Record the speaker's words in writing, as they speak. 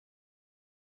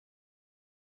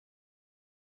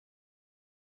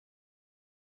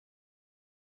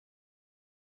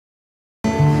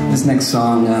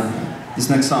This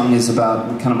next song is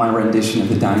about kind of my rendition of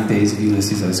the dying days of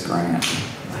Ulysses S. Grant.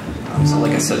 So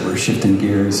like I said, we're shifting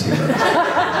gears here.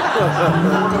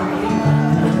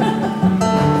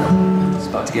 It's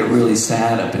about to get really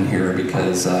sad up in here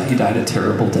because he died a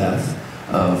terrible death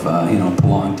of,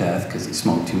 prolonged death because he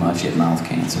smoked too much. He had mouth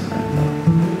cancer.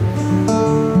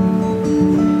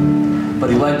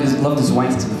 But he loved his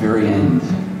wife to the very end.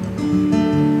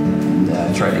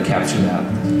 And tried to capture that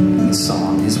in the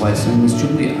song. His wife's name was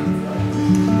Julia.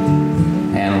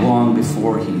 And long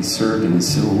before he served in the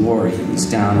Civil War, he was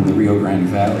down in the Rio Grande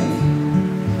Valley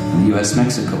in the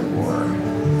U.S.-Mexico War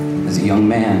as a young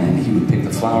man, and he would pick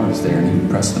the flowers there and he would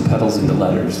press the petals into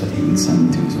letters that he would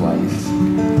send to his wife.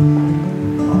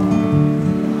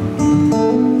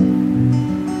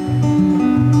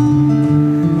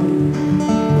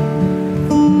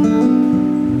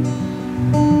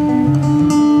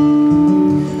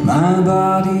 My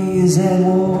body is at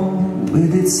war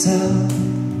with itself.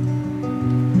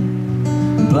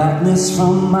 Blackness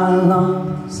from my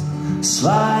lungs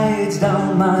slides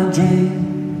down my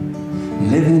drain.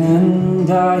 Living and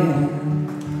dying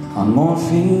on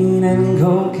morphine and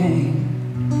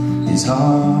cocaine is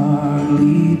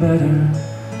hardly better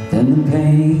than the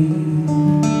pain.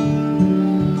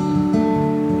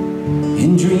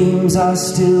 In dreams I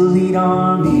still lead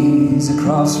armies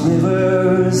across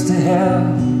rivers to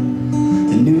hell.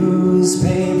 The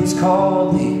newspapers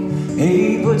called me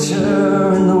a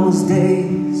butcher in those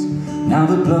days. Now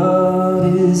the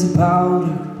blood is a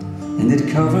powder and it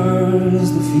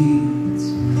covers the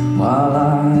fields, while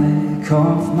I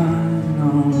cough mine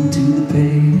onto the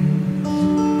page.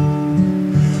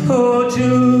 Oh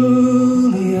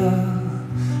Julia,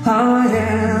 I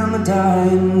am a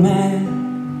dying man,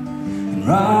 and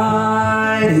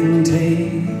writing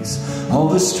takes all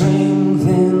the strength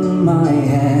in my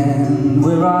hand,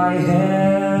 where I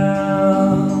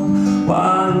held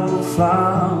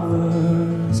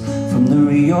wildflowers from the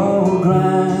Rio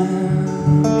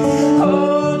Grande.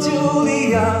 Oh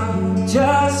Julia,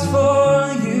 just for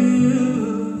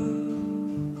you,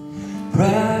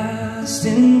 pressed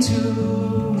into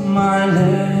my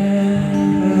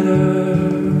letters,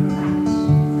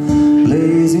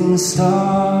 blazing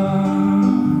star,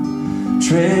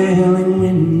 trailing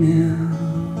windmill.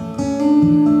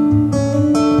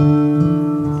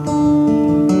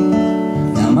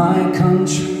 Now my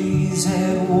country's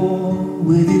at war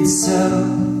with itself.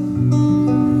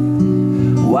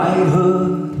 White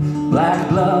hood, black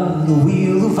blood, a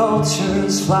wheel of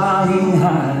vultures flying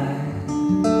high.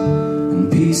 And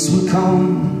peace will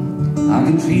come, I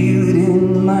can feel it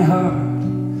in my heart,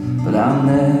 but I'll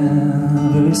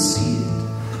never see it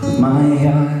with my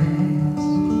eyes.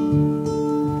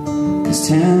 'Cause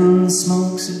 10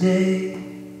 smokes a day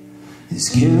is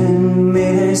killing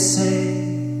me, they say.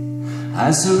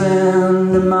 I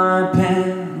surrender my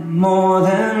pen, more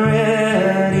than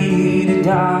ready to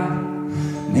die.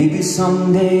 Maybe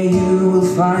someday you will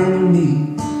find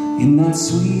me in that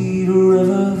sweet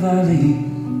river valley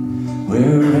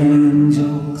where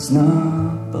angels,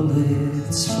 not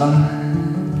bullets, fly.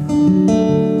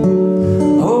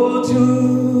 Oh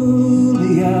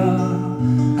Julia,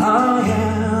 I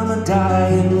am a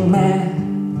dying man.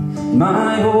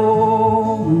 My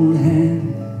own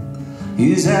hand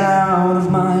is out of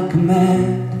my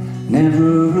command.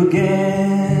 Never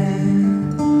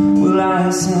again will I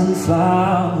send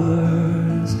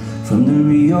flowers from the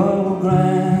Rio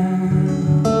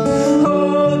Grande.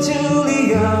 Oh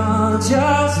Julia,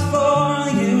 just for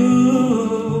you,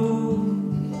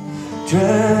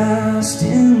 dressed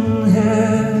in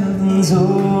heaven's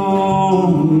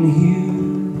own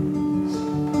hues,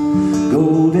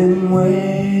 golden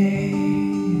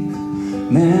wave,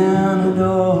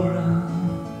 Manadora,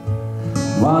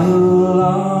 wild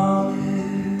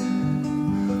olive,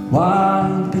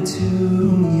 wild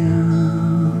petunia.